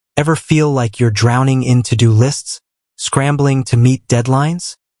Ever feel like you're drowning in to-do lists, scrambling to meet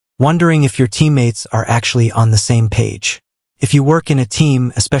deadlines? Wondering if your teammates are actually on the same page? If you work in a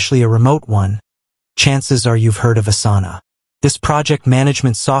team, especially a remote one, chances are you've heard of Asana. This project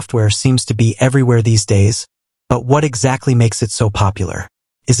management software seems to be everywhere these days, but what exactly makes it so popular?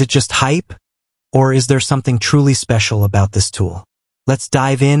 Is it just hype? Or is there something truly special about this tool? Let's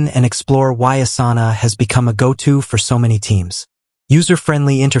dive in and explore why Asana has become a go-to for so many teams.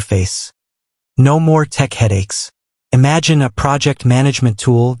 User-friendly interface. No more tech headaches. Imagine a project management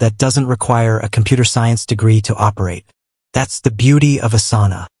tool that doesn't require a computer science degree to operate. That's the beauty of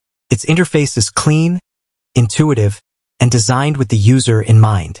Asana. Its interface is clean, intuitive, and designed with the user in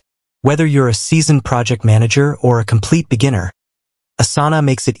mind. Whether you're a seasoned project manager or a complete beginner, Asana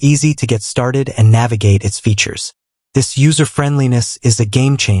makes it easy to get started and navigate its features. This user-friendliness is a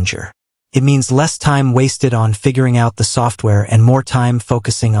game changer. It means less time wasted on figuring out the software and more time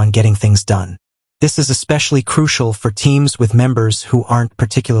focusing on getting things done. This is especially crucial for teams with members who aren't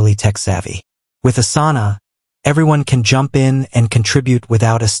particularly tech-savvy. With Asana, everyone can jump in and contribute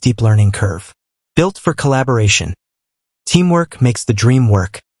without a steep learning curve. Built for collaboration. Teamwork makes the dream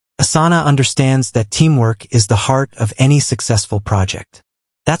work. Asana understands that teamwork is the heart of any successful project.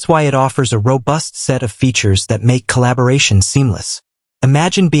 That's why it offers a robust set of features that make collaboration seamless.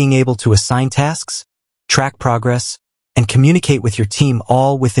 Imagine being able to assign tasks, track progress, and communicate with your team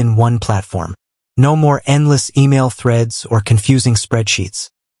all within one platform. No more endless email threads or confusing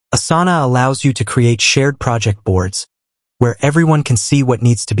spreadsheets. Asana allows you to create shared project boards, where everyone can see what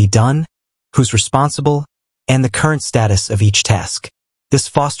needs to be done, who's responsible, and the current status of each task. This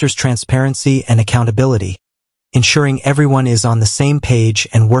fosters transparency and accountability, ensuring everyone is on the same page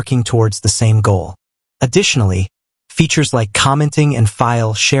and working towards the same goal. Additionally, features like commenting and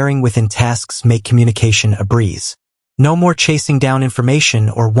file sharing within tasks make communication a breeze. No more chasing down information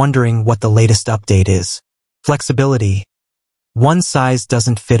or wondering what the latest update is. Flexibility. One size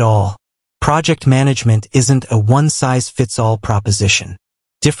doesn't fit all. Project management isn't a one-size-fits-all proposition.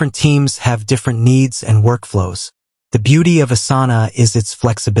 Different teams have different needs and workflows. The beauty of Asana is its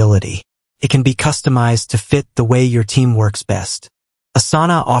flexibility. It can be customized to fit the way your team works best.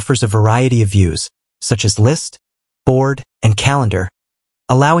 Asana offers a variety of views, such as list, board, and calendar,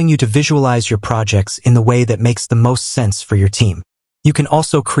 allowing you to visualize your projects in the way that makes the most sense for your team. You can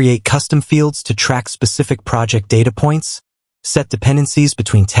also create custom fields to track specific project data points, set dependencies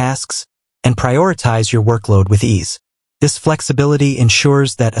between tasks, and prioritize your workload with ease. This flexibility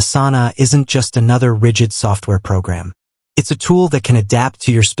ensures that Asana isn't just another rigid software program. It's a tool that can adapt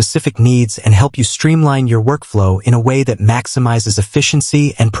to your specific needs and help you streamline your workflow in a way that maximizes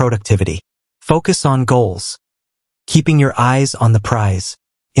efficiency and productivity. Focus on goals. Keeping your eyes on the prize.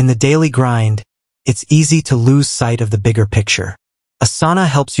 In the daily grind, it's easy to lose sight of the bigger picture. Asana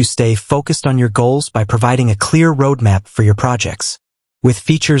helps you stay focused on your goals by providing a clear roadmap for your projects. With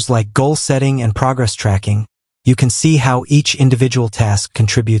features like goal setting and progress tracking, you can see how each individual task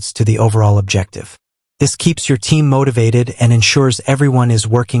contributes to the overall objective. This keeps your team motivated and ensures everyone is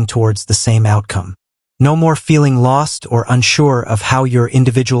working towards the same outcome. No more feeling lost or unsure of how your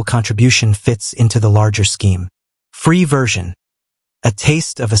individual contribution fits into the larger scheme. Free version. A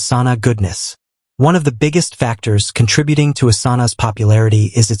taste of Asana goodness. One of the biggest factors contributing to Asana's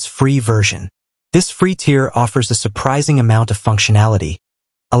popularity is its free version. This free tier offers a surprising amount of functionality,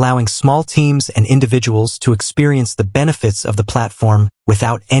 allowing small teams and individuals to experience the benefits of the platform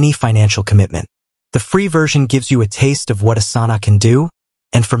without any financial commitment. The free version gives you a taste of what Asana can do,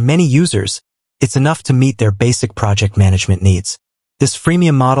 and for many users, it's enough to meet their basic project management needs. This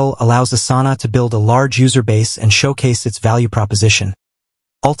freemium model allows Asana to build a large user base and showcase its value proposition,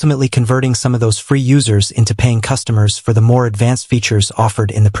 ultimately converting some of those free users into paying customers for the more advanced features offered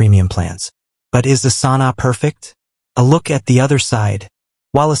in the premium plans. But is Asana perfect? A look at the other side.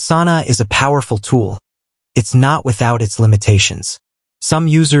 While Asana is a powerful tool, it's not without its limitations. Some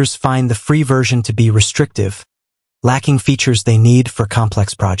users find the free version to be restrictive, lacking features they need for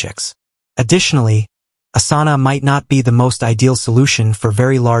complex projects. Additionally, Asana might not be the most ideal solution for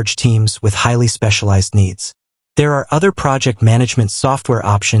very large teams with highly specialized needs. There are other project management software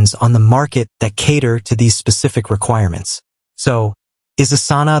options on the market that cater to these specific requirements. So, is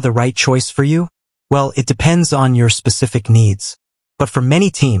Asana the right choice for you? Well, it depends on your specific needs. But for many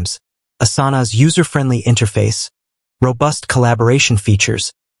teams, Asana's user-friendly interface, robust collaboration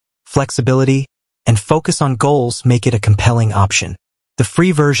features, flexibility, and focus on goals make it a compelling option. The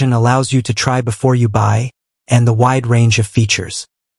free version allows you to try before you buy, and the wide range of features.